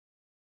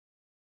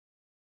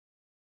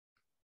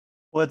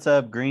What's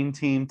up, Green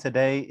Team?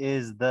 Today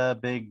is the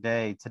big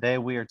day. Today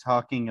we are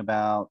talking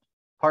about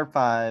part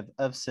 5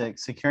 of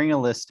 6, securing a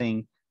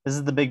listing. This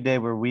is the big day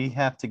where we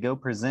have to go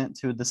present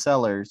to the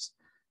sellers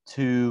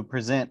to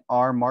present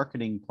our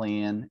marketing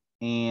plan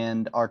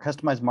and our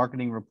customized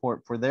marketing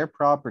report for their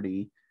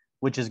property,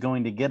 which is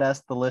going to get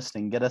us the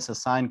listing, get us a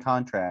signed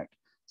contract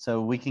so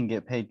we can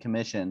get paid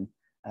commission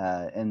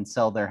and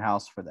sell their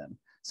house for them.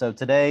 So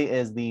today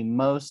is the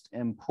most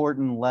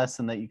important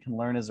lesson that you can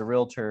learn as a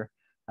realtor.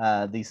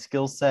 The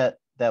skill set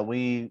that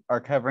we are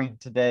covering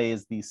today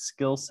is the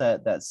skill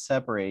set that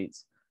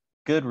separates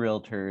good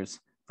realtors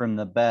from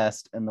the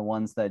best and the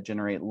ones that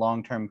generate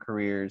long-term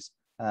careers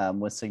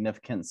with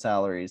significant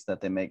salaries that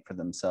they make for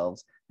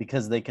themselves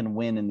because they can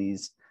win in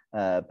these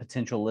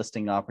potential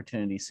listing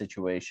opportunity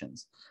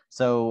situations.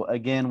 So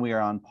again, we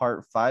are on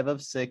part 5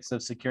 of 6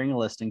 of securing a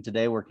listing.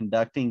 Today, we're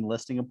conducting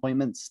listing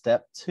appointment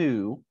step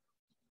 2.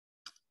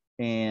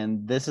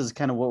 And this is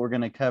kind of what we're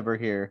going to cover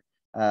here.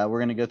 We're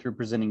going to go through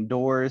presenting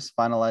doors,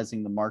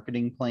 finalizing the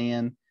marketing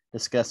plan,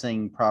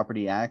 discussing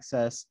property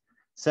access,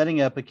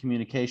 setting up a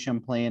communication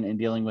plan, and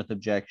dealing with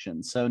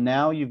objections. So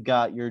now you've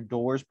got your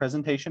doors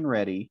presentation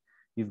ready.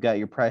 You've got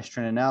your price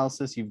trend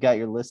analysis. You've got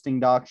your listing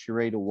docs. You're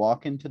ready to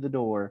walk into the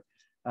door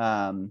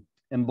and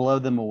blow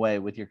them away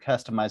with your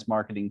customized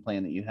marketing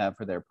plan that you have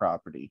for their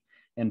property.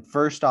 And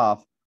first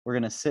off, we're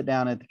going to sit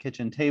down at the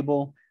kitchen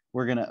table.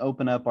 We're going to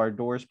open up our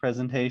doors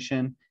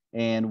presentation,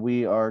 and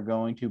we are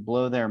going to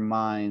blow their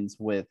minds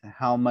with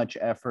how much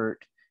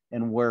effort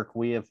and work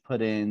we have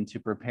put into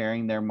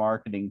preparing their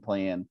marketing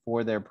plan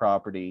for their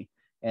property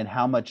and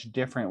how much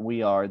different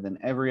we are than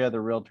every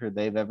other realtor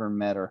they've ever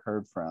met or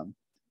heard from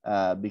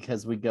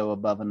because we go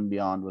above and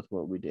beyond with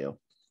what we do.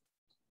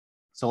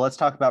 So let's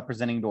talk about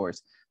presenting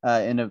doors.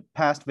 In a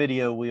past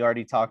video, we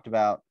already talked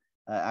about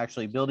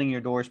actually building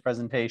your doors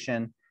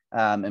presentation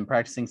and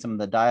practicing some of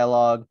the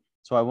dialogue.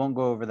 So I won't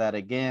go over that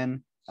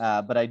again.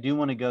 But I do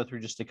want to go through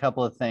just a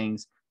couple of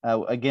things.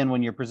 Again,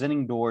 when you're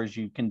presenting doors,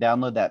 you can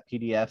download that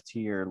PDF to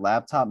your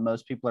laptop.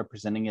 Most people are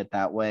presenting it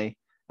that way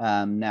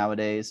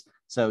nowadays.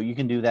 So you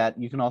can do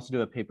that. You can also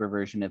do a paper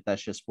version if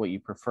that's just what you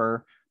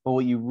prefer. But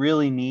what you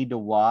really need to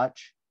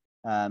watch,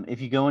 if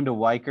you go into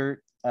Weichert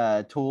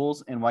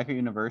Tools in Weichert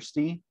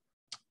University,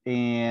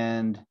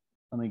 and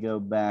let me go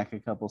back a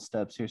couple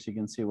steps here so you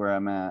can see where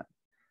I'm at.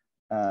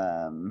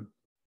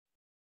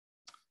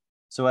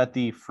 So at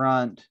the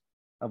front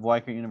of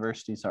Weichert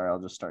University. Sorry, I'll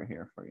just start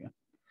here for you.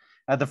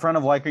 At the front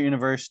of Weichert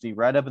University,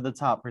 right up at the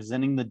top,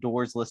 presenting the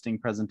doors listing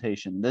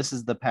presentation. This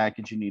is the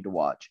package you need to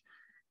watch.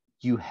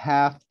 You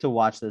have to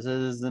watch this.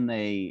 This isn't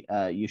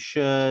a you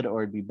should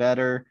or it'd be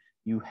better.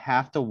 You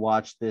have to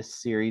watch this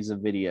series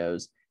of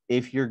videos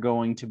if you're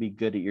going to be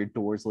good at your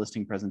doors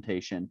listing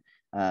presentation.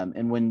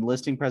 And when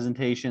listing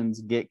presentations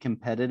get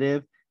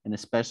competitive, and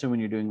especially when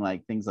you're doing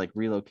like things like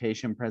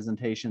relocation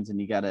presentations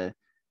and you got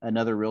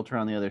another realtor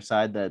on the other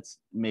side that's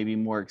maybe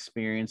more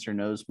experienced or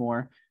knows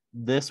more,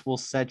 this will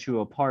set you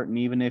apart. And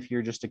even if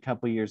you're just a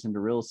couple years into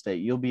real estate,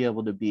 you'll be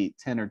able to beat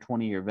 10 or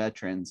 20-year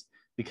veterans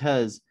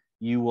because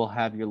you will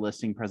have your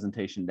listing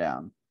presentation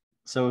down.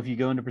 So if you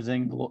go into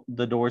presenting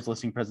the doors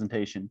listing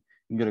presentation,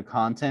 you can go to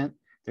content.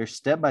 There's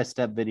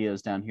step-by-step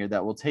videos down here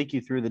that will take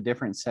you through the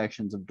different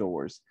sections of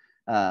doors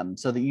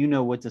so that you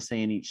know what to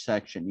say in each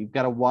section. You've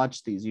got to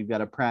watch these. You've got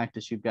to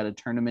practice. You've got to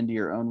turn them into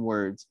your own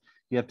words.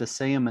 You have to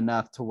say them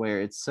enough to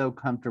where it's so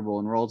comfortable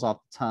and rolls off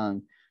the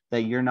tongue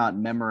that you're not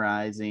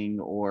memorizing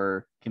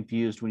or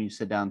confused when you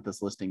sit down at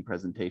this listing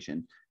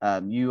presentation.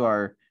 You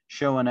are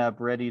showing up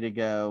ready to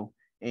go,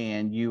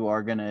 and you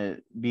are going to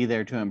be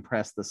there to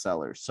impress the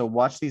sellers. So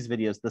watch these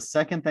videos. The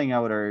second thing I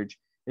would urge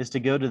is to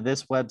go to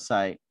this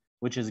website,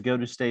 which is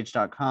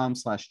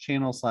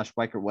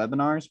gotostage.com/channel/Weichert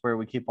webinars, where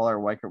we keep all our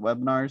Weichert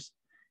webinars.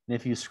 And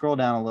if you scroll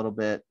down a little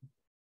bit,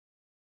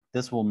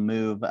 this will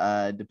move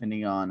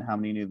depending on how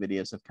many new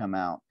videos have come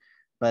out.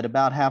 But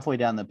about halfway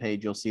down the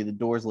page, you'll see the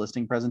doors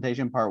listing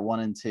presentation, part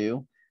 1 and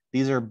 2.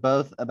 These are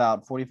both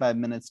about 45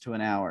 minutes to an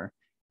hour,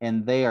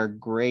 and they are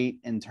great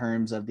in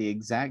terms of the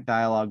exact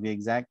dialogue, the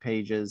exact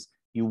pages.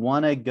 You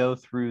want to go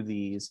through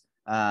these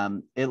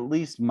at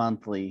least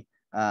monthly.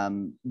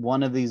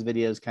 One of these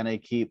videos kind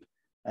of keep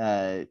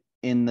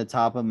in the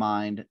top of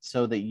mind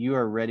so that you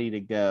are ready to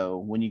go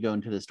when you go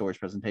into this doors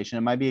presentation.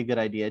 It might be a good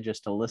idea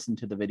just to listen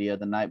to the video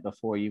the night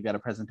before you've got a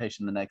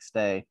presentation the next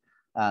day,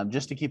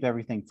 just to keep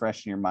everything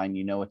fresh in your mind.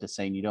 You know what to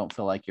say and you don't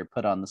feel like you're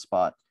put on the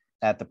spot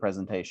at the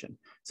presentation.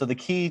 So the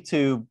key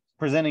to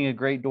presenting a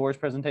great doors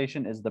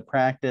presentation is the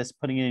practice,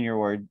 putting it in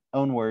your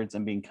own words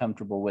and being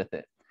comfortable with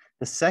it.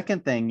 The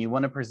second thing you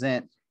want to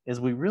present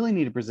is we really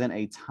need to present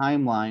a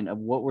timeline of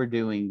what we're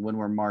doing when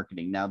we're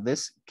marketing. Now,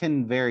 this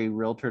can vary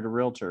realtor to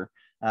realtor,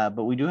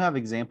 but we do have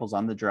examples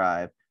on the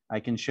drive.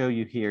 I can show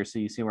you here so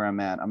you see where I'm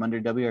at. I'm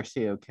under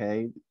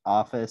WRCOK,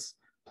 office,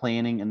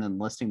 planning, and then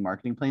listing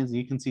marketing plans.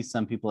 You can see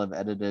some people have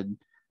edited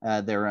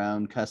their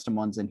own custom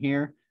ones in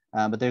here,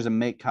 but there's a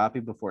make copy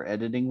before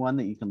editing one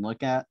that you can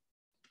look at.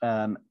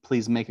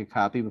 Please make a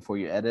copy before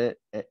you edit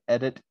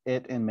it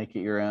and make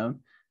it your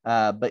own.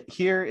 But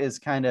here is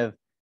kind of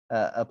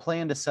a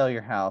plan to sell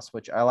your house,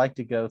 which I like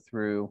to go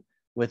through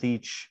with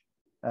each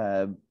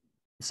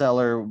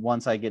seller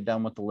once I get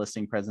done with the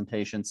listing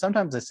presentation.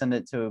 Sometimes I send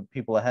it to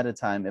people ahead of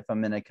time if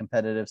I'm in a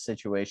competitive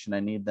situation.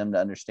 I need them to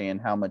understand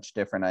how much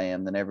different I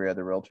am than every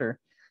other realtor.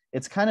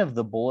 It's kind of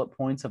the bullet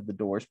points of the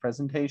doors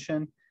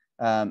presentation,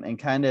 and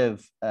kind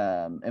of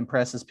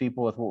impresses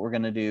people with what we're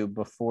going to do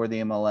before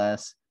the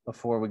MLS,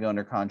 before we go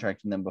under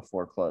contract, and then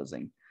before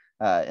closing.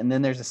 And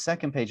then there's a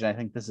second page, and I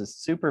think this is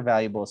super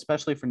valuable,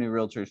 especially for new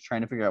realtors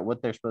trying to figure out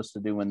what they're supposed to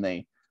do when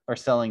they are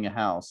selling a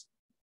house.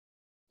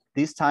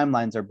 These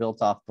timelines are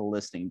built off the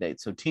listing date.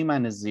 So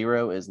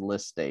T-0 is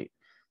list date.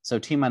 So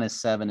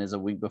T-7 is a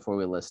week before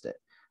we list it.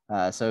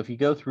 So if you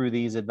go through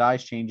these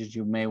advice changes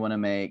you may want to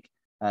make,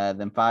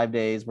 then 5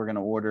 days, we're going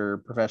to order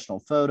professional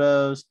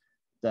photos.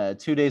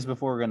 2 days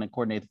before, we're going to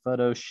coordinate the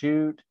photo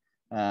shoot.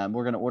 We're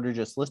going to order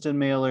just listed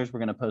mailers. We're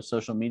going to post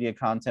social media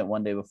content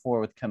 1 day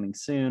before with coming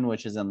soon,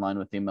 which is in line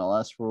with the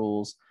MLS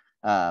rules.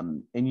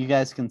 And you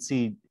guys can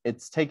see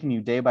it's taking you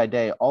day by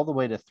day all the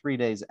way to 3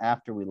 days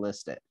after we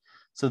list it.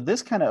 So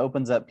this kind of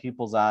opens up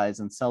people's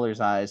eyes and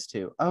sellers' eyes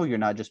to, oh, you're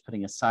not just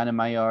putting a sign in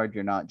my yard.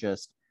 You're not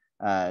just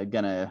going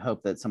to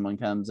hope that someone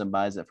comes and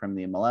buys it from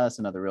the MLS,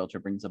 another realtor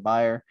brings a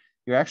buyer.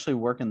 You're actually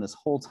working this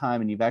whole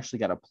time, and you've actually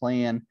got a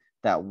plan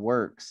that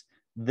works.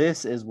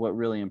 This is what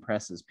really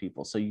impresses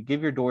people. So you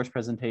give your doors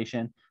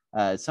presentation.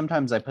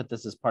 Sometimes I put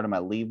this as part of my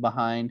leave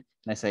behind,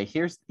 and I say,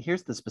 here's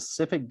the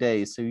specific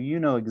days, so you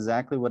know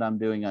exactly what I'm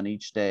doing on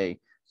each day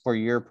for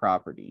your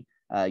property.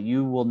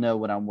 You will know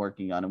what I'm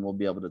working on, and we'll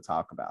be able to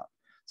talk about.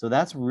 So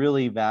that's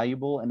really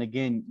valuable. And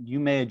again, you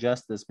may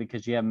adjust this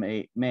because you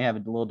may have a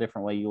little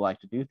different way you like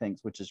to do things,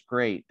 which is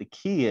great. The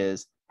key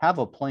is have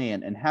a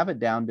plan and have it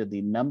down to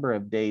the number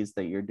of days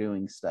that you're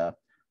doing stuff,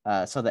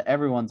 so that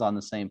everyone's on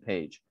the same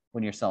page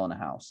when you're selling a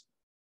house.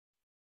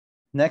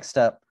 Next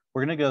up,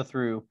 we're going to go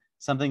through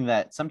something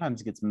that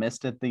sometimes gets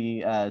missed at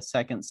the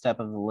second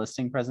step of the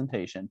listing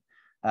presentation.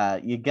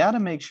 You got to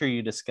make sure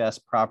you discuss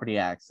property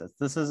access.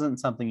 This isn't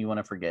something you want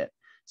to forget.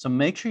 So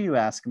make sure you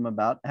ask them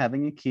about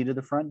having a key to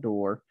the front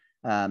door,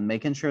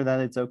 making sure that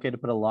it's okay to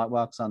put a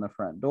lockbox on the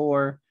front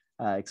door,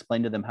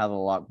 explain to them how the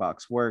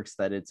lockbox works,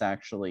 that it's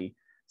actually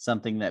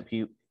something that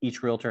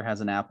each realtor has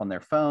an app on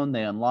their phone.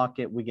 They unlock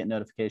it. We get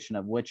notification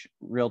of which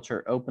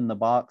realtor opened the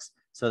box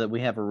so that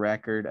we have a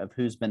record of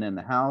who's been in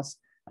the house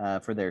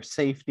for their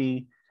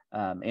safety,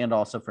 and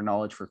also for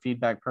knowledge for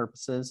feedback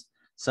purposes.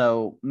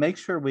 So make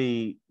sure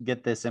we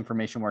get this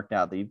information worked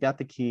out, that you've got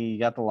the key, you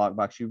got the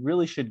lockbox. You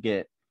really should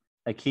get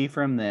a key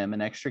from them,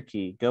 an extra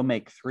key. Go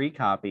make 3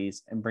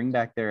 copies and bring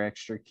back their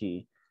extra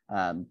key.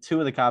 2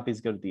 of the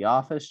copies go to the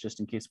office just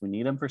in case we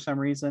need them for some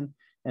reason,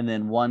 and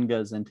then 1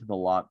 goes into the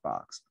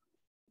lockbox.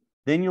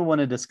 Then you'll want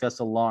to discuss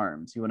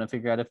alarms. You want to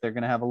figure out if they're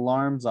going to have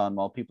alarms on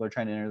while people are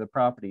trying to enter the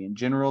property. In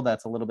general,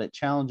 that's a little bit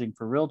challenging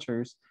for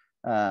realtors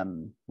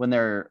when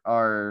there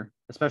are,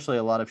 especially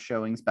a lot of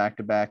showings back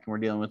to back, and we're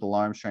dealing with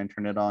alarms, trying to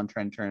turn it on,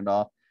 trying to turn it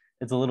off.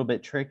 It's a little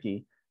bit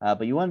tricky.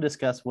 But you want to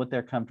discuss what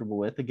they're comfortable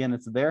with. Again,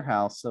 it's their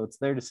house, so it's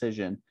their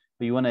decision.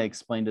 But you want to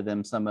explain to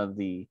them some of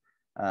the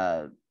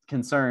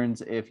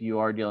concerns if you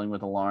are dealing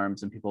with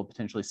alarms and people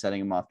potentially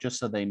setting them off, just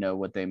so they know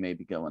what they may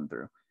be going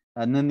through.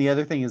 And then the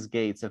other thing is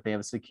gates. If they have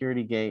a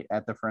security gate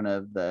at the front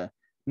of the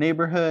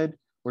neighborhood,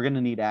 we're going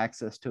to need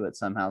access to it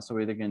somehow. So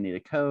we're either going to need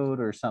a code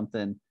or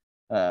something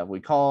we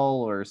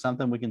call, or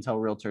something we can tell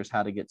realtors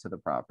how to get to the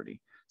property.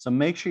 So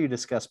make sure you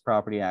discuss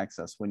property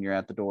access when you're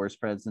at the doors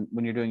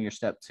when you're doing your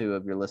step 2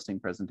 of your listing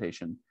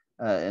presentation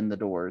in the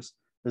doors.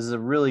 This is a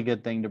really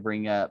good thing to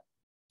bring up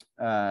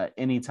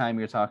anytime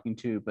you're talking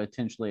to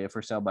potentially a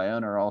for sale by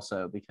owner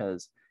also,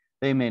 because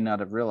they may not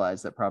have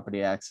realized that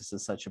property access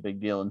is such a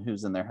big deal and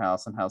who's in their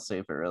house and how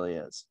safe it really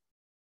is.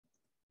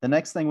 The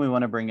next thing we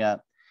want to bring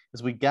up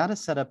is we got to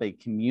set up a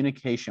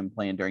communication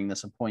plan during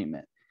this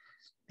appointment.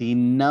 The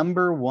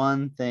number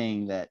one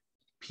thing that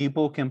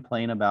people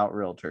complain about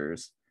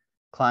realtors,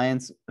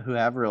 clients who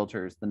have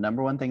realtors, the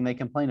number one thing they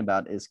complain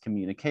about is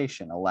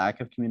communication, a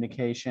lack of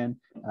communication,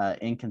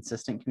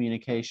 inconsistent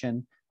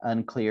communication,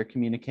 unclear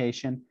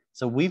communication.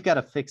 So we've got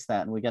to fix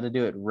that, and we got to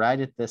do it right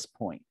at this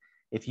point.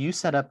 If you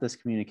set up this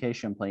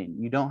communication plan,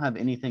 you don't have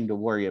anything to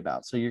worry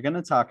about. So you're going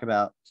to talk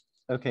about,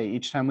 okay,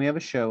 each time we have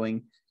a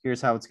showing,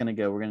 here's how it's going to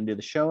go. We're going to do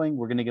the showing.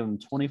 We're going to give them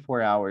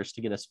 24 hours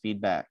to get us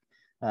feedback.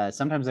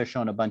 Sometimes they're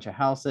showing a bunch of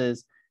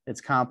houses.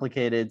 It's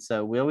complicated.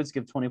 So we always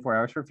give 24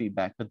 hours for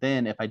feedback. But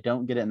then if I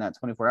don't get it in that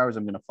 24 hours,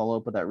 I'm going to follow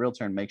up with that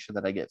realtor and make sure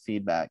that I get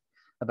feedback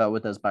about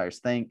what those buyers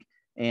think.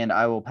 And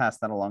I will pass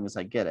that along as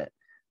I get it.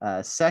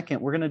 Second,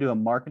 we're going to do a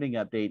marketing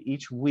update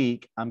each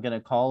week. I'm going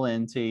to call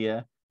in to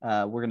you.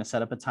 We're going to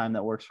set up a time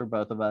that works for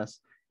both of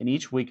us. And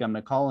each week I'm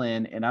going to call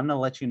in and I'm going to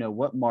let you know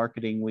what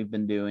marketing we've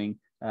been doing,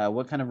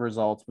 what kind of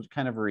results, what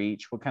kind of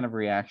reach, what kind of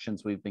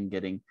reactions we've been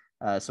getting.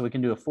 So we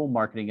can do a full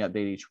marketing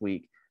update each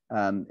week,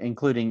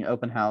 including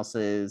open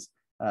houses,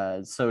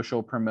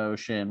 social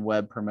promotion,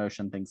 web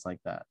promotion, things like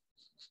that.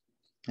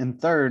 And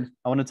third,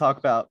 I want to talk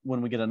about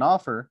when we get an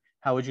offer,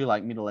 how would you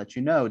like me to let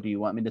you know? Do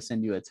you want me to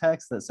send you a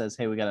text that says,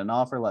 hey, we got an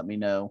offer, let me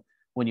know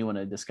when you want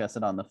to discuss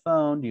it on the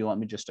phone? Do you want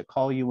me just to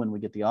call you when we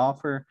get the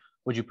offer?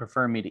 Would you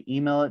prefer me to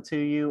email it to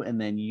you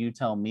and then you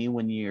tell me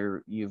when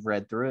you've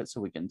read through it so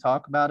we can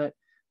talk about it?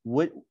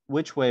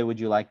 Which way would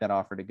you like that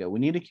offer to go? We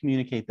need to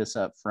communicate this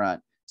up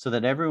front so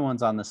that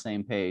everyone's on the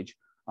same page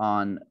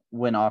on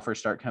when offers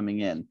start coming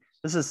in.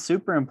 This is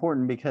super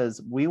important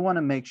because we want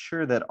to make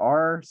sure that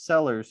our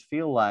sellers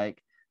feel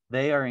like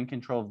they are in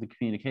control of the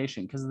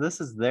communication, because this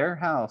is their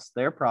house,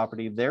 their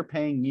property, they're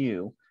paying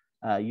you,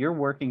 you're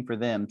working for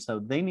them. So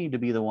they need to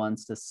be the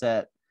ones to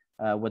set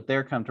what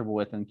they're comfortable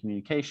with in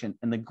communication.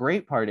 And the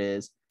great part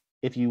is,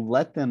 if you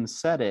let them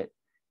set it,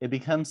 it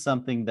becomes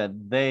something that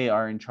they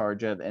are in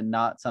charge of and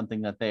not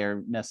something that they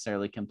are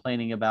necessarily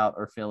complaining about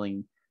or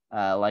feeling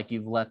like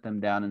you've let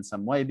them down in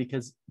some way,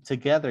 because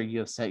together you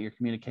have set your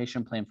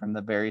communication plan from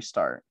the very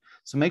start.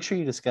 So make sure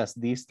you discuss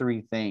these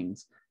three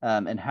things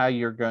and how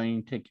you're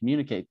going to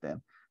communicate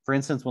them. For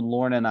instance, when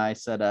Lauren and I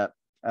set up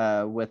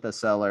with a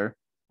seller,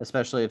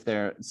 especially if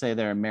they're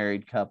a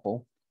married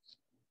couple,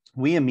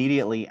 we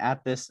immediately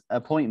at this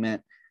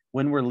appointment,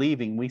 when we're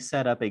leaving, we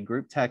set up a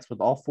group text with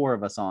all four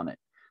of us on it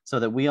so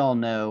that we all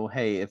know,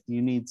 hey, if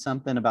you need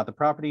something about the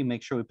property,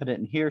 make sure we put it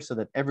in here so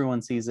that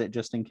everyone sees it,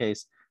 just in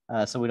case,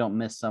 so we don't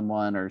miss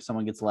someone or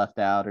someone gets left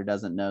out or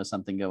doesn't know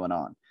something going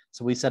on.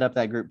 So we set up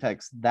that group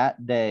text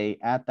that day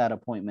at that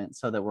appointment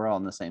so that we're all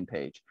on the same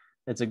page.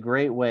 It's a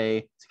great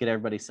way to get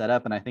everybody set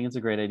up. And I think it's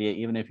a great idea,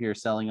 even if you're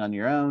selling on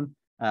your own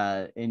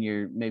and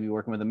you're maybe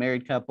working with a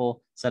married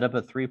couple, set up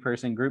a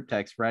 3-person group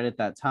text right at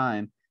that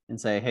time and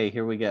say, hey,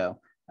 here we go.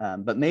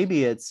 But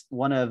maybe it's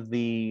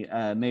maybe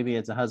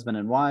it's a husband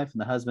and wife,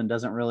 and the husband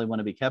doesn't really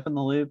want to be kept in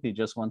the loop. He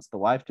just wants the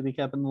wife to be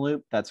kept in the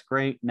loop. That's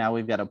great. Now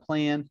we've got a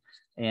plan.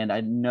 And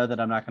I know that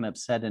I'm not going to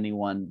upset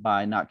anyone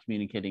by not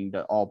communicating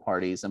to all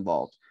parties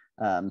involved.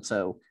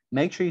 So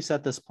make sure you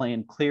set this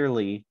plan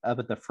clearly up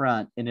at the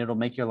front, and it'll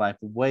make your life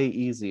way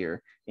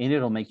easier, and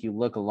it'll make you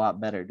look a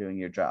lot better doing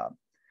your job.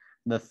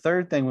 The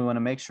third thing we want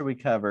to make sure we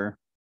cover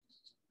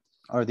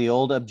are the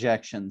old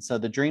objections. So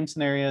the dream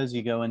scenarios,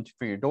 you go into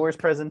for your doors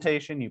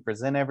presentation, you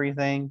present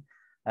everything,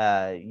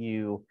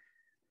 you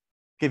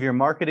give your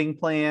marketing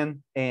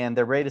plan, and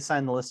they're ready to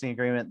sign the listing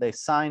agreement. They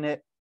sign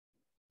it.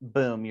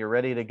 Boom, you're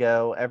ready to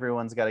go.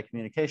 Everyone's got a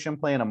communication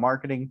plan, a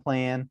marketing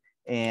plan,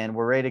 and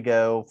we're ready to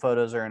go.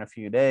 Photos are in a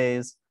few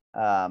days,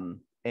 and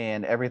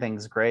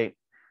everything's great.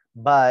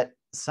 But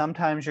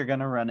sometimes you're going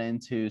to run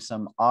into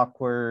some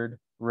awkward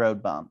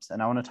road bumps,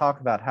 and I want to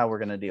talk about how we're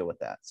going to deal with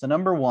that. So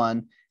number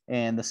one,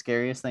 and the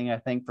scariest thing I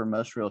think for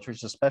most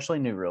realtors, especially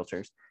new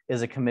realtors,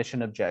 is a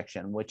commission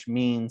objection, which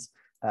means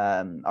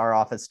our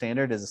office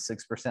standard is a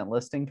 6%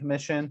 listing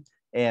commission.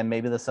 And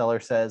maybe the seller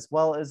says,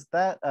 well, is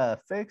that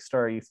fixed,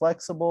 or are you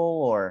flexible,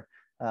 or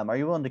are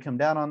you willing to come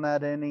down on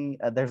that any?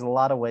 There's a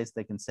lot of ways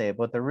they can say it. But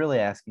what they're really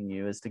asking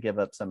you is to give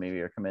up some of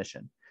your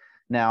commission.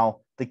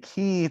 Now, the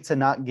key to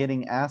not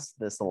getting asked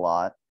this a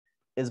lot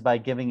is by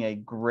giving a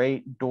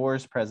great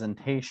doors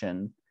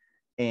presentation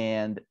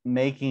and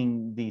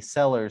making the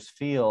sellers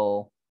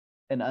feel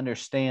and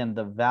understand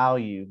the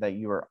value that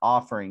you are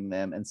offering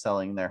them and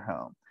selling their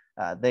home.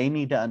 They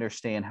need to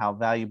understand how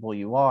valuable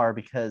you are,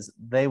 because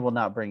they will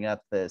not bring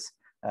up this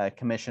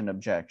commission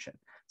objection.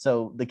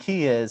 So the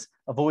key is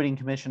avoiding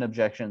commission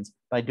objections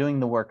by doing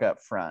the work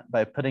up front,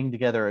 by putting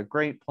together a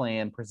great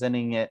plan,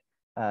 presenting it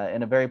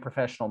in a very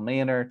professional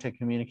manner to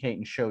communicate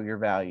and show your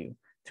value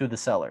to the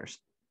sellers.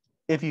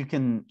 If you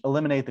can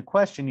eliminate the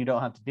question, you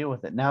don't have to deal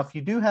with it. Now, if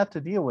you do have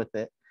to deal with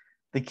it,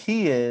 the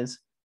key is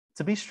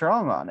to be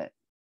strong on it,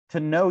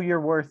 to know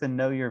your worth and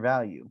know your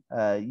value.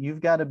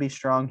 You've got to be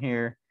strong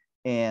here.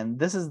 And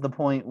this is the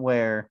point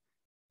where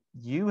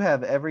you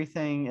have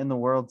everything in the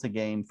world to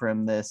gain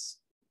from this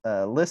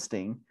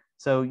listing.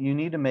 So you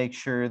need to make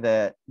sure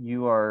that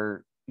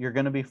you're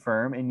going to be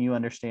firm and you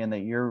understand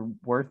that you're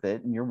worth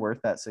it and you're worth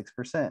that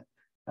 6%.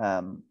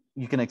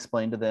 You can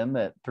explain to them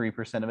that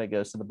 3% of it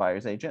goes to the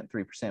buyer's agent,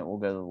 3% will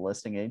go to the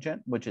listing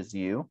agent, which is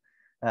you.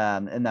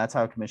 And that's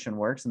how commission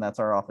works. And that's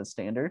our office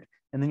standard.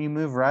 And then you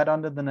move right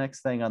on to the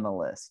next thing on the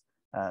list.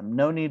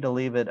 No need to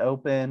leave it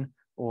open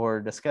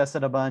or discuss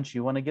it a bunch.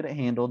 You want to get it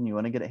handled, and you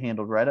want to get it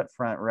handled right up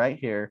front, right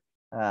here,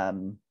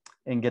 and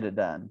get it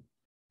done.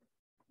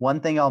 One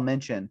thing I'll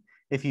mention,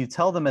 if you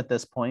tell them at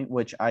this point,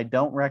 which I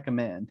don't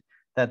recommend,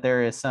 that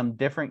there is some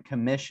different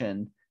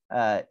commission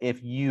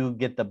if you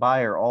get the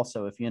buyer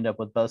also, if you end up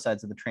with both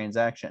sides of the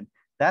transaction,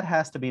 that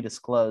has to be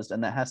disclosed,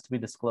 and that has to be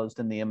disclosed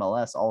in the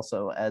MLS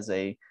also as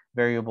a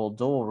variable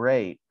dual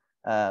rate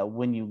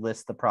when you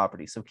list the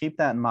property. So keep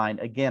that in mind.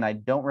 Again, I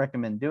don't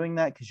recommend doing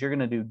that because you're going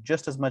to do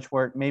just as much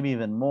work, maybe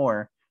even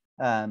more,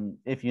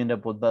 if you end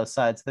up with both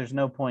sides. There's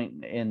no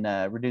point in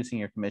reducing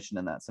your commission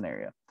in that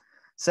scenario.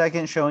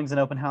 Second, showings and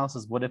open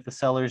houses. What if the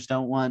sellers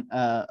don't want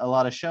a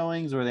lot of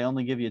showings, or they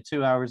only give you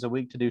 2 hours a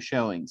week to do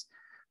showings?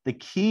 The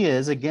key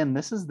is, again,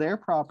 this is their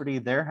property,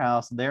 their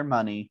house, their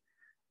money.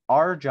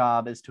 Our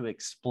job is to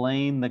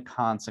explain the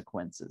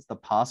consequences, the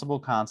possible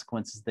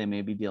consequences they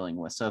may be dealing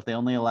with. So if they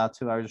only allow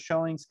 2 hours of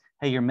showings,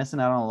 hey, you're missing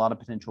out on a lot of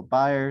potential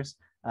buyers.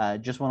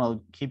 Just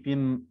want to keep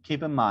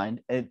in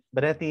mind it,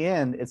 but at the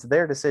end, it's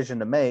their decision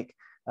to make.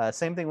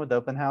 Same thing with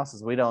open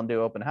houses. We don't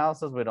do open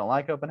houses. We don't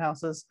like open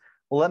houses.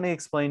 Well, let me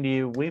explain to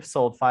you. We've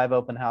sold 5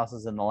 open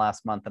houses in the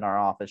last month in our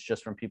office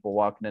just from people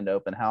walking into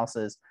open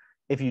houses.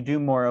 If you do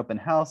more open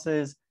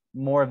houses,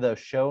 more of those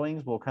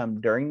showings will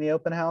come during the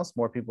open house.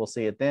 More people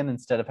see it then.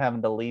 Instead of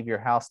having to leave your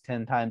house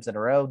 10 times in a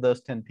row,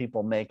 those 10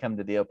 people may come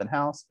to the open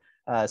house.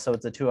 So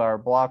it's a 2-hour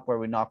block where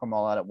we knock them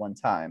all out at one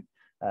time.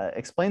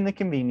 Explain the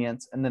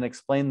convenience and then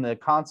explain the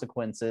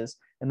consequences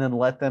and then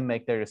let them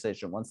make their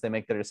decision. Once they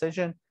make their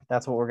decision,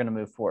 that's what we're going to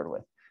move forward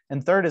with.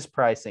 And third is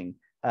pricing.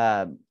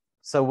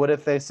 So what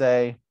if they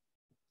say,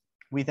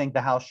 we think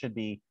the house should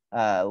be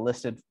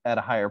listed at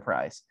a higher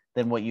price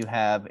than what you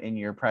have in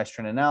your price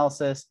trend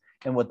analysis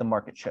and what the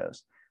market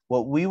shows?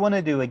 What we want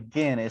to do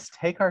again is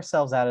take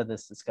ourselves out of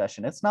this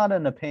discussion. It's not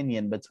an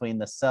opinion between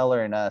the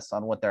seller and us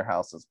on what their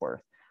house is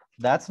worth.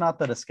 That's not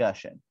the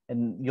discussion,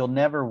 and you'll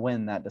never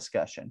win that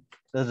discussion.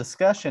 The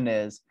discussion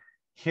is,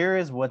 here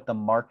is what the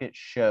market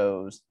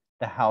shows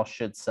the house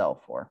should sell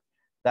for.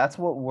 That's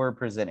what we're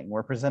presenting.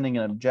 We're presenting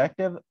an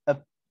objective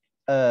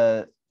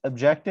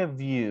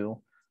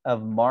view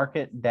of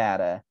market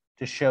data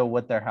to show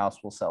what their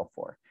house will sell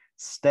for.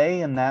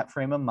 Stay in that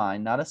frame of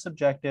mind, not a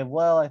subjective,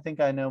 well, I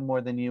think I know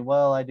more than you.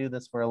 Well, I do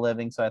this for a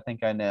living, so I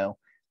think I know.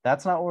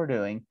 That's not what we're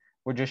doing.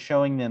 We're just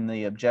showing them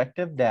the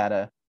objective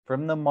data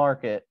from the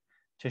market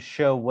to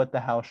show what the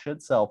house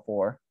should sell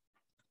for.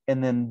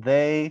 And then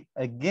they,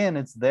 again,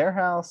 it's their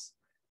house,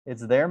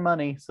 it's their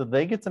money, so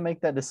they get to make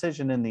that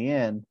decision in the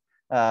end.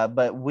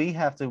 But we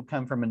have to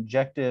come from an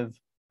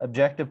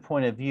objective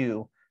point of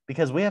view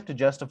because we have to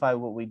justify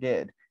what we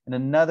did. And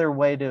another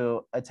way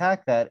to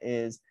attack that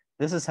is,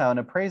 this is how an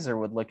appraiser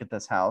would look at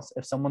this house.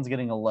 If someone's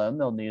getting a loan,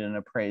 they'll need an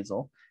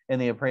appraisal,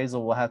 and the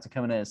appraisal will have to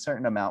come in at a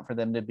certain amount for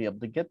them to be able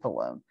to get the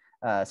loan.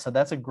 So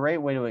that's a great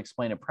way to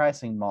explain a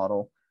pricing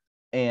model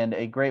and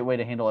a great way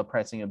to handle a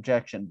pricing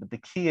objection. But the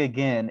key,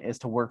 again, is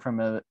to work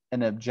from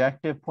an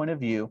objective point of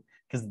view,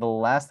 because the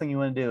last thing you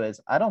want to do is,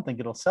 I don't think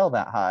it'll sell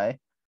that high.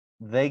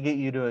 They get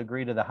you to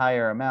agree to the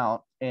higher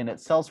amount, and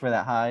it sells for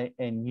that high,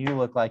 and you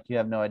look like you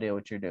have no idea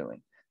what you're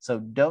doing. So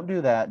don't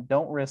do that.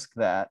 Don't risk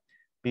that.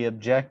 Be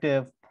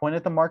objective, point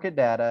at the market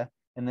data,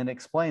 and then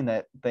explain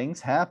that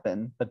things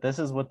happen, but this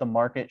is what the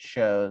market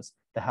shows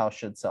the house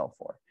should sell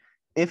for.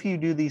 If you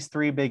do these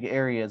 3 big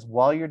areas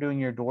while you're doing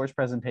your doors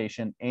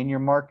presentation and your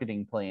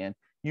marketing plan,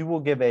 you will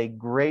give a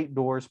great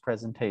doors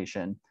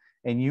presentation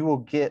and you will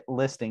get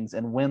listings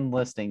and win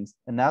listings.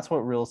 And that's what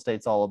real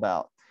estate's all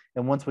about.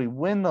 And once we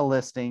win the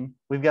listing,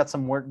 we've got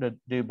some work to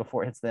do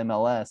before it hits the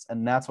MLS.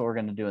 And that's what we're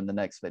going to do in the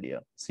next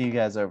video. See you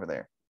guys over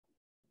there.